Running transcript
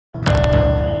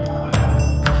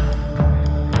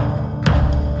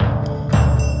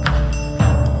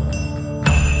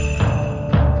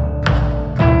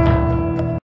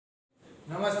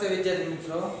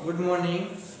મિત્રો good morning.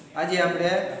 આજે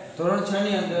આપણે ધોરણ 6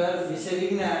 ની અંદર વિષય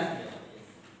વિજ્ઞાન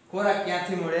ખોરાક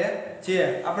ક્યાંથી મળે છે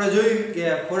આપણે જોયું કે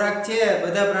ખોરાક છે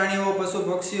બધા પ્રાણીઓ, પશુ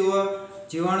પક્ષીઓ,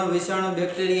 જીવાણુ, વિષાણુ,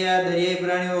 બેક્ટેરિયા, દરિયાઈ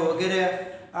પ્રાણીઓ વગેરે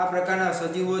આ પ્રકારના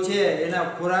સજીવો છે એના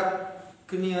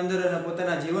ખોરાકની અંદર અને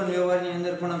પોતાના જીવન વ્યવહારની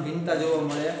અંદર પણ ભિન્નતા જોવા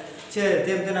મળે છે।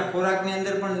 તેમ તેના ખોરાકની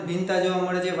અંદર પણ ભિન્નતા જોવા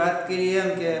મળે છે। વાત કરીએ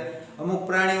એમ કે અમુક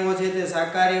પ્રાણીઓ છે તે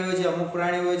શાકાહારી હોય છે, અમુક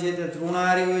પ્રાણીઓ છે તે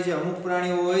તૃણાહારી હોય છે, અમુક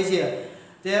પ્રાણીઓ હોય છે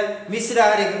તે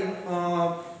મિશ્રાહારી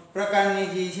પ્રકારની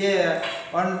જે છે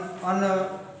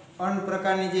અન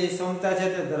પ્રકારની જે ક્ષમતા છે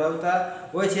તે ધરાવતા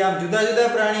હોય છે। આમ જુદા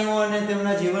જુદા પ્રાણીઓ અને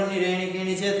તેમના જીવનની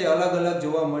રહેણીકરણી છે તે અલગ અલગ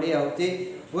જોવા મળી આવતી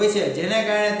હોય છે, જેને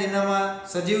કારણે તેનામાં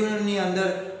સજીવની અંદર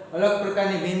અલગ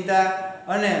પ્રકારની ભિન્નતા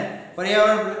અને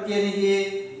પર્યાવરણ પ્રત્યેની જે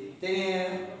તેની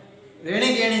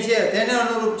રહેણીકરણી છે તેને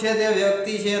અનુરૂપ છે તે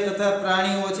વ્યક્તિ છે તથા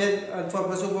પ્રાણીઓ છે અથવા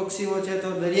પશુ પક્ષીઓ છે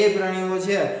તો દરિયાઈ પ્રાણીઓ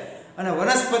છે અને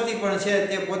વનસ્પતિ પણ છે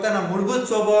તે પોતાના મૂળભૂત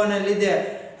સ્વભાવને લીધે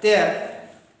તે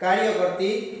કાર્ય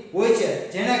કરતી હોય છે,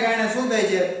 જેના કારણે શું થાય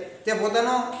છે તે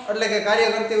પોતાનો એટલે કે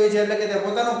કાર્ય કરતી હોય છે એટલે કે તે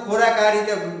પોતાનો ખોરાક આ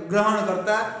રીતે ગ્રહણ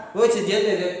કરતા હોય છે જે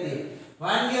તે વ્યક્તિ।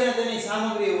 વાનગી અને તેની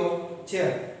સામગ્રીઓ છે।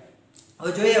 હવે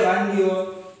જોઈએ વાનગીઓ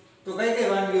તો કઈ કઈ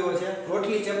વાનગીઓ છે?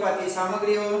 રોટલી, ચપાતી।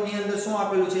 સામગ્રીઓની અંદર શું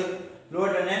આપેલું છે?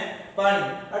 લોટ અને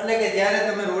પાણી। એટલે કે જ્યારે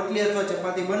તમે રોટલી અથવા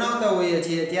ચપાતી બનાવતા હોઈએ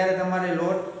છીએ ત્યારે તમારે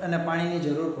લોટ અને પાણીની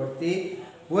જરૂર પડતી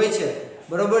હોય છે,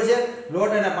 બરોબર છે?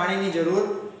 લોટ અને પાણીની જરૂર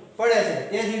પડે છે।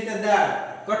 તે જ રીતે દાળ,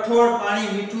 કઠોળ,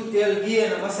 પાણી, મીઠું, તેલ, ઘી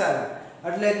અને મસાલા।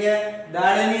 એટલે કે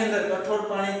દાળની અંદર કઠોળ,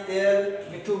 પાણી, તેલ,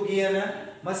 મીઠું, ઘી અને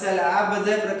મસાલા આ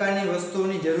બધા પ્રકારની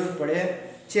વસ્તુઓની જરૂર પડે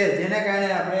છે, જેને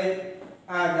કારણે આપણે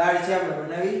આ દાળ છે આપણે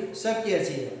બનાવી શકીએ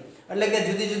છીએ। એટલે કે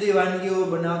જુદી જુદી વાનગીઓ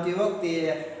બનાવતી વખતે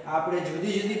આપણે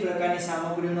જુદી જુદી પ્રકારની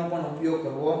સામગ્રીનો પણ ઉપયોગ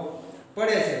કરવો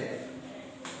પડે છે।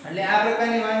 એટલે આ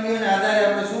પ્રકારની વાનગીઓના આધારે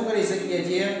આપણે શું કરી શકીએ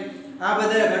છીએ? આ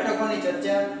બધા ઘટકોની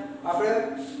ચર્ચા આપણે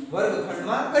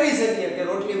વર્ગખંડમાં કરી શકીએ કે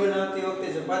રોટલી બનાવતી વખતે,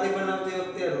 ચપાતી બનાવતી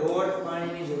વખતે લોટ,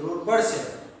 પાણીની જરૂર પડશે।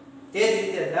 તે જ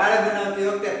રીતે દાળ બનાવતી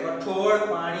વખતે કઠોળ,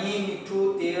 પાણી, મીઠું,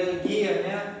 તેલ, ઘી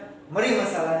અને મરી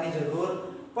મસાલાની જરૂર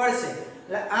પડશે।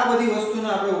 એટલે આ બધી વસ્તુનો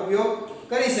આપણે ઉપયોગ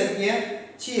કરી શકીએ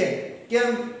છીએ। કે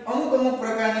અમુક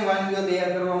પ્રકારની વાનગીઓ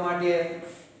તૈયાર કરવા માટે,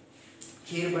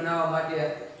 ખીર બનાવવા માટે,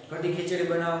 કઢી ખીચડી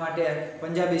બનાવવા માટે,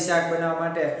 પંજાબી શાક બનાવવા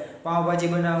માટે,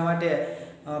 પાવભાજી બનાવવા માટે,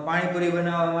 પાણીપુરી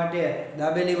બનાવવા માટે,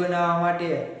 દાબેલી બનાવવા માટે,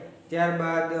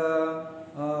 ત્યારબાદ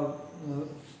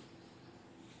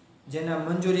જેના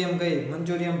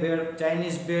મંચુરિયન ભેળ,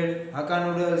 ચાઇનીઝ ભેળ, હાકા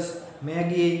નૂડલ્સ,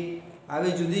 મેગી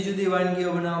આવી જુદી જુદી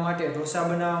વાનગીઓ બનાવવા માટે, ઢોસા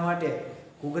બનાવવા માટે,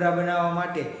 ઘૂઘરા બનાવવા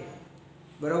માટે,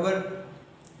 બરોબર,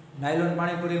 નાયલોન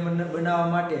પાણીપુરી બનાવવા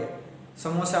માટે,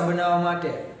 સમોસા બનાવવા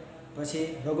માટે, પછી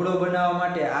રગડો બનાવવા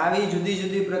માટે આવી જુદી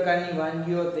જુદી પ્રકારની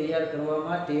વાનગીઓ તૈયાર કરવા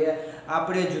માટે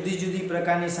આપણે જુદી જુદી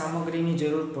પ્રકારની સામગ્રીની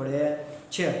જરૂર પડે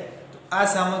છે। તો આ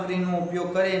સામગ્રીનો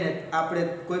ઉપયોગ કરીને આપણે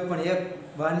કોઈ પણ એક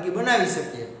વાનગી બનાવી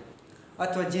શકીએ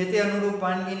અથવા જે તે અનુરૂપ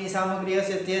વાનગીની સામગ્રી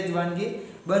હશે તે જ વાનગી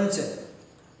બનશે।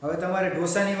 હવે તમારે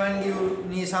ઢોસાની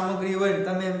વાનગીની સામગ્રી હોય ને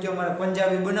તમે એમ કહો મારે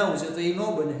પંજાબી બનાવવું છે તો એ ન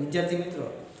બને વિદ્યાર્થી મિત્રો।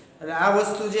 એટલે આ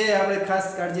વસ્તુ છે આપણે ખાસ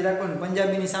કાળજી રાખવાની।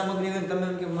 પંજાબીની સામગ્રી હોય ને તમે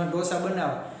એમ કે મારે ઢોસા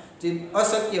બનાવો તો એ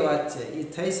અશક્ય વાત છે, એ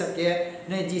થઈ શકે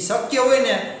નહીં। જે શક્ય હોય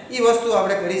ને એ વસ્તુ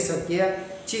આપણે કરી શકીએ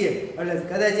છીએ। એટલે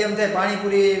કદાચ એમ થાય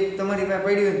પાણીપુરી તમારી પાસે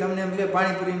પડી હોય તમને એમ કે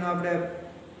પાણીપુરીનો આપણે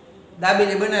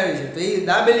દાબેલી બનાવી છે તો એ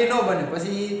દાબેલી ન બને,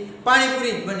 પછી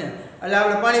પાણીપુરી જ બને। એટલે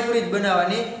આપણે પાણીપુરી જ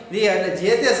બનાવવાની રહે। એટલે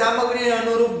જે તે સામગ્રીને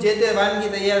અનુરૂપ જે તે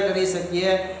વાનગી તૈયાર કરી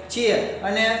શકીએ છીએ।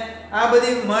 અને આ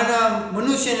બધી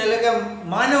મનુષ્યને એટલે કે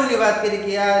માનવની વાત કરી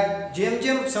કે આ જેમ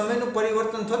જેમ સમયનું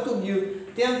પરિવર્તન થતું ગયું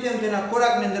તેમ તેમ તેના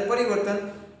ખોરાકની અંદર પરિવર્તન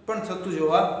પણ થતું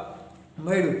જોવા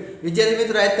મળ્યું। વિદ્યાર્થી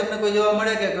મિત્રો આજ તમને કોઈ જોવા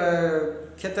મળે કે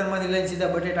ખેતરમાંથી લઈને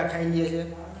સીધા બટેટા ખાઈ લે છે?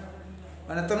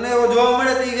 અને તમને એવો જોવા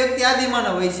મળે તો એ વ્યક્તિ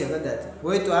આદિમાનવ હોય છે, કદાચ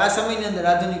હોય તો આ સમયની અંદર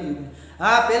આધુનિક યુગની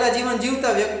હા પહેલા જીવન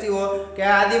જીવતા વ્યક્તિઓ કે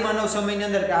આ આદિમાનવ સમયની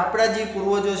અંદર કે આપણા જે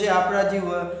પૂર્વજો છે, આપણા જે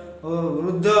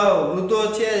વૃદ્ધો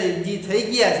છે જે થઈ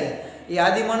ગયા છે એ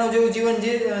આદિમાનવ જેવું જીવન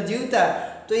જીવતા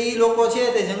તો એ લોકો છે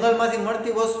તે જંગલમાંથી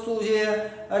મળતી વસ્તુ છે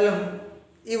એટલે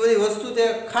એ બધી વસ્તુ તે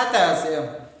ખાતા હશે, એમ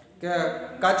કે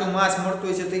કાચું માંસ મળતું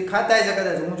હોય છે તો એ ખાતા હશે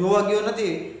કદાચ। હું જોવા ગયો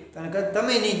નથી અને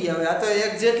તમે નહીં ગયા હોય, આ તો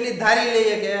એક્ઝેક્ટલી ધારી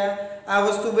લઈએ કે આ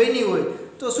વસ્તુ બની હોય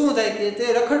તો શું થાય કે તે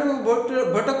રખડવું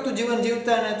ભટકતું જીવન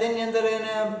જીવતા અને તેની અંદર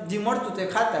એને જે મળતું તે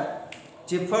ખાતા,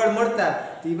 જે ફળ મળતા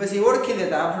તે પછી ઓળખી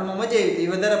લેતા, આ ફળમાં મજા આવી તો એ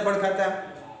વધારે ફળ ખાતા।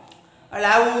 એટલે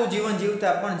આવું જીવન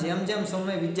જીવતા। પણ જેમ જેમ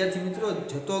સમય વિદ્યાર્થી મિત્રો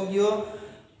જતો ગયો,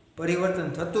 પરિવર્તન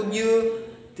થતું ગયું,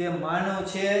 તે માનવ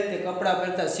છે તે કપડાં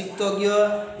પહેરતા શીખતો ગયો,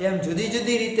 એમ જુદી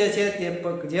જુદી રીતે છે તે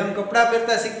જેમ કપડાં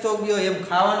પહેરતા શીખતો ગયો એમ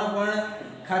ખાવાનું પણ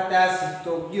ખાતા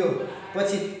શીખતો ગયો.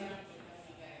 પછી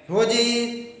રોજ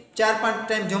 4-5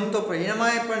 ટાઈમ જમતો પણ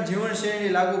એમાં પણ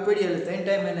જીવનશૈલી લાગુ પડી એટલે 3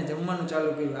 ટાઈમ એને જમવાનું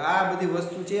ચાલુ કર્યું. આ બધી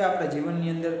વસ્તુ છે આપણા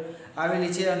જીવનની અંદર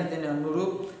આવેલી છે અને તેને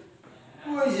અનુરૂપ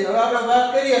હોય છે. હવે આપણે વાત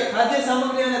કરીએ ખાદ્ય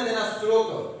સામગ્રી અને તેના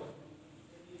સ્ત્રોતો.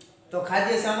 તો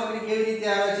ખાદ્ય સામગ્રી કેવી રીતે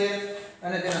આવે છે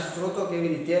અને તેના સ્ત્રોતો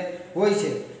કેવી રીતે હોય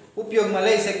છે, ઉપયોગમાં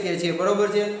લઈ શકીએ છીએ, બરોબર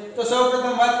છે. તો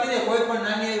સૌપ્રથમ વાત કરીએ કોઈ પણ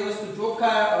નાની એવી વસ્તુ,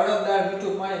 ચોખા, અડદ દાળ,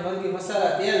 મીઠું પાણી, મરઘી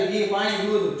મસાલા, તેલ, ઘી, પાણી,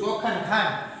 દૂધ, ચોખા ને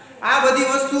ખાંડ, આ બધી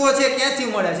વસ્તુઓ છે ક્યાંથી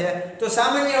મળે છે? તો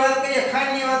સામાન્ય વાત કરીએ,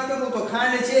 ખાંડની વાત કરું તો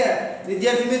ખાંડ છે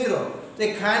વિદ્યાર્થી મિત્રો, તો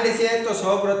ખાંડ છે તો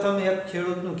સૌપ્રથમ એક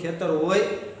ખેડૂતનું ખેતર હોય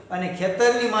અને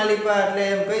ખેતરની માલિકા એટલે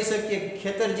એમ કહી શકીએ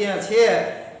ખેતર જ્યાં છે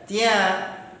ત્યાં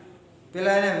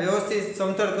પેલા એને વ્યવસ્થિત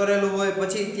સમતળ કરેલું હોય,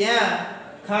 પછી ત્યાં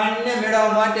ખાંડને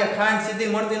મેળવવા માટે ખાંડ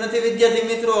સીધી મળતી નથી વિદ્યાર્થી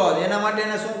મિત્રો. એના માટે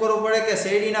એને શું કરવું પડે કે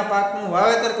શેરડીના પાકનું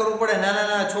વાવેતર કરવું પડે. નાના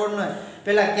નાના છોડને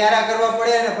પહેલા ક્યારા કરવા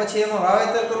પડે અને પછી એમાં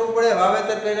વાવેતર કરવું પડે.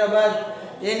 વાવેતર કર્યા બાદ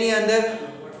એની અંદર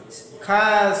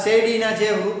શેરડીના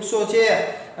જે વૃક્ષો છે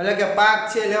એટલે કે પાક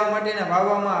છે લેવા માટે એને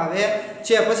વાવવામાં આવે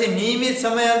છે. પછી નિયમિત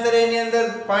સમયાંતરે એની અંદર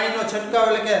પાણીનો છંટકાવ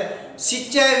એટલે કે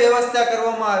સિંચાઈ વ્યવસ્થા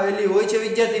કરવામાં આવેલી હોય છે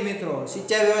વિદ્યાર્થી મિત્રો.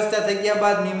 સિંચાઈ વ્યવસ્થા થઈ ગયા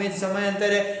બાદ નિયમિત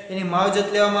સમયાંતરે એની માવજત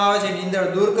લેવામાં આવે છે,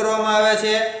 નીંદણ દૂર કરવામાં આવે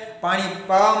છે, પાણી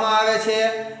પાવામાં આવે છે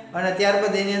અને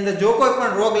ત્યારબાદ એની અંદર જો કોઈ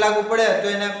પણ રોગ લાગુ પડે તો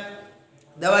એને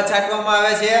દવા છાંટવામાં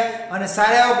આવે છે અને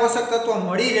સારા એવા પોષક તત્વો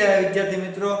મળી રહે વિદ્યાર્થી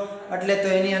મિત્રો. એટલે તો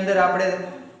એની અંદર આપણે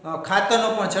ખાતરનો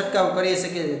પણ છંટકાવ કરી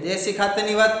શકીએ છીએ. દેશી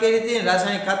ખાતરની વાત કરી હતી,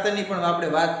 રાસાયણિક ખાતરની પણ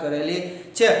આપણે વાત કરેલી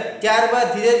છે. ત્યારબાદ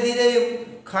ધીરે ધીરે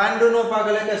ખાંડનો પાક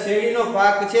એટલે કે શેરડીનો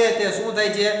પાક છે તે શું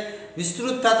થાય છે?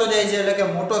 વિસ્તૃત થતો જાય છે એટલે કે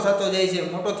મોટો થતો જાય છે.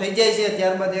 મોટો થઈ જાય છે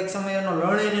ત્યારબાદ એક સમય એનો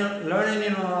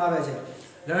લણણીનો આવે છે.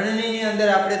 લણણીની અંદર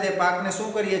આપણે તે પાકને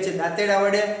શું કરીએ છીએ? દાંતેડા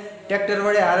વડે, ટ્રેક્ટર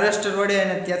વડે, હાર્વેસ્ટર વડે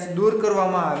અને ત્યાંથી દૂર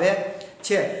કરવામાં આવે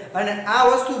છે. અને આ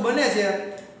વસ્તુ બને છે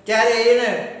ત્યારે એને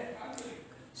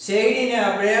શેરડીને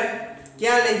આપણે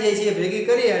ક્યાં લઈ જઈએ છીએ? ભેગી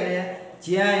કરી અને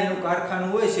જ્યાં એનું કારખાનું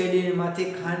હોય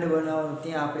શેરડીમાંથી ખાંડ બનાવવાનું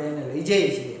ત્યાં આપણે એને લઈ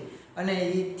જઈએ છીએ અને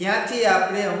ત્યાંથી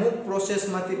આપણે અમુક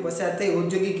પ્રોસેસમાંથી પસાર થઈ,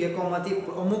 ઔદ્યોગિક એકમોમાંથી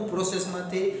અમુક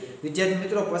પ્રોસેસમાંથી વિદ્યાર્થી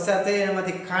મિત્રો પસાર થઈ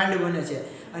એમાંથી ખાંડ બને છે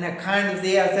અને ખાંડ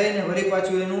તૈયાર થઈને વળી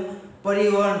પાછું એનું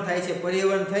પરિવહન થાય છે.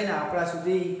 પરિવહન થઈને આપણા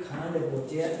સુધી ખાંડ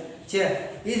પહોંચે છે.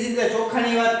 એ જ રીતે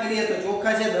ચોખાની વાત કરીએ તો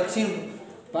ચોખા છે દક્ષિણ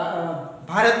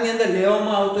ભારતની અંદર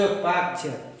લેવામાં આવતો એક પાક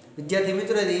છે વિદ્યાર્થી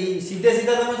મિત્રો. એ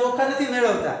સીધા તમે ચોખા નથી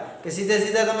મેળવતા કે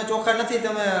સીધા તમે ચોખા નથી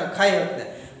તમે ખાઈ શકતા.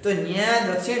 તો ત્યાં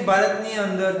દક્ષિણ ભારતની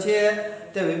અંદર છે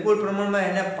તે વિપુલ પ્રમાણમાં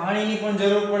એને પાણીની પણ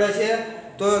જરૂર પડે છે.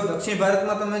 તો દક્ષિણ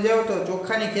ભારતમાં તમે જાઓ તો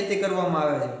ચોખાની ખેતી કરવામાં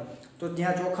આવે છે. તો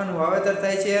ત્યાં ચોખાનું વાવેતર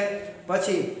થાય છે.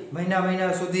 પછી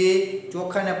મહિના સુધી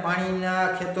ચોખાને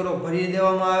પાણીના ખેતરો ભરી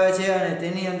દેવામાં આવે છે અને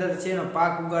તેની અંદર છે એનો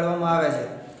પાક ઉગાડવામાં આવે છે.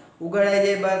 ઉગાડાઈ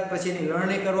જાય બાદ પછી એની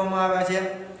લણણી કરવામાં આવે છે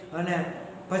અને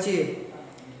પછી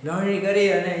લણણી કરી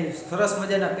અને સરસ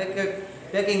મજાના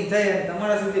પેકિંગ થઈ અને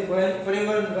તમારા સુધી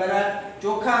પરિવહન દ્વારા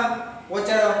ચોખા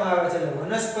પહોંચાડવામાં આવે છે.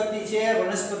 વનસ્પતિ છે,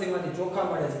 વનસ્પતિમાંથી ચોખા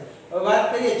મળે છે. હવે વાત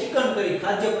કરીએ ચિકન કરી,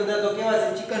 ખાદ્ય પદાર્થો કેવા છે?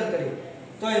 ચિકન કરી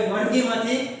તો એ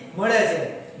મરઘીમાંથી મળે છે.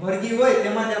 મરઘી હોય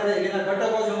તેમાંથી આપણે એના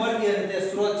ઘટકો છે મરઘી અને તે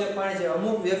સ્ત્રોત છે પાણી છે.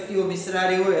 અમુક વ્યક્તિઓ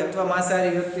મિશ્રાહારી હોય અથવા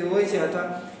માંસાહારી વ્યક્તિ હોય છે અથવા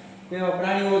એવા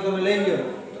પ્રાણીઓ તમે લઈ લો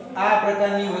આ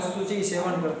પ્રકારની વસ્તુ છે એ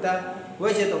સેવન કરતા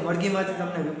હોય છે. તો મરઘીમાંથી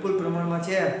તમને વિપુલ પ્રમાણમાં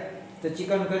છે તો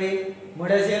ચિકન કરી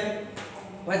મળે છે.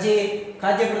 પછી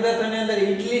ખાદ્ય પદાર્થોની અંદર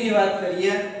ઇડલીની વાત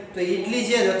કરીએ તો ઇડલી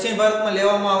છે દક્ષિણ ભારતમાં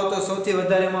લેવામાં આવતો સૌથી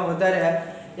વધારે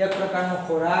એક પ્રકારનો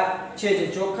ખોરાક છે જે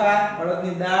ચોખા,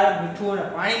 અડદની દાળ, મીઠું અને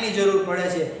પાણીની જરૂર પડે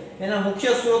છે. એના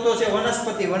મુખ્ય સ્ત્રોતો છે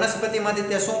વનસ્પતિમાંથી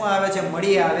તે શું આવે છે?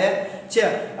 મળી આવે છે.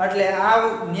 એટલે આ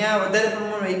ત્યાં વધારે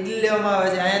પ્રમાણમાં ઇડલી લેવામાં આવે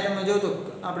છે. અહીંયા તમે જો તો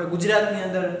આપણે ગુજરાતની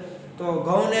અંદર તો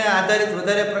ઘઉંને આધારિત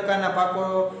વધારે પ્રકારના પાકો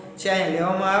છે અહીંયા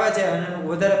લેવામાં આવે છે અને એનું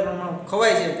વધારે પ્રમાણ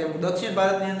ખવાય છે. તેમ દક્ષિણ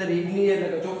ભારતની અંદર ઇડલી એટલે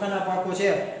કે ચોખાના પાકો છે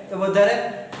તે વધારે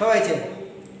ખવાય છે.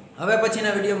 હવે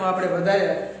પછીના વિડીયોમાં આપણે વધારે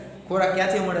ખોરાક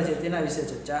ક્યાંથી મળે છે તેના વિશે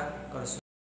ચર્ચા કરશું.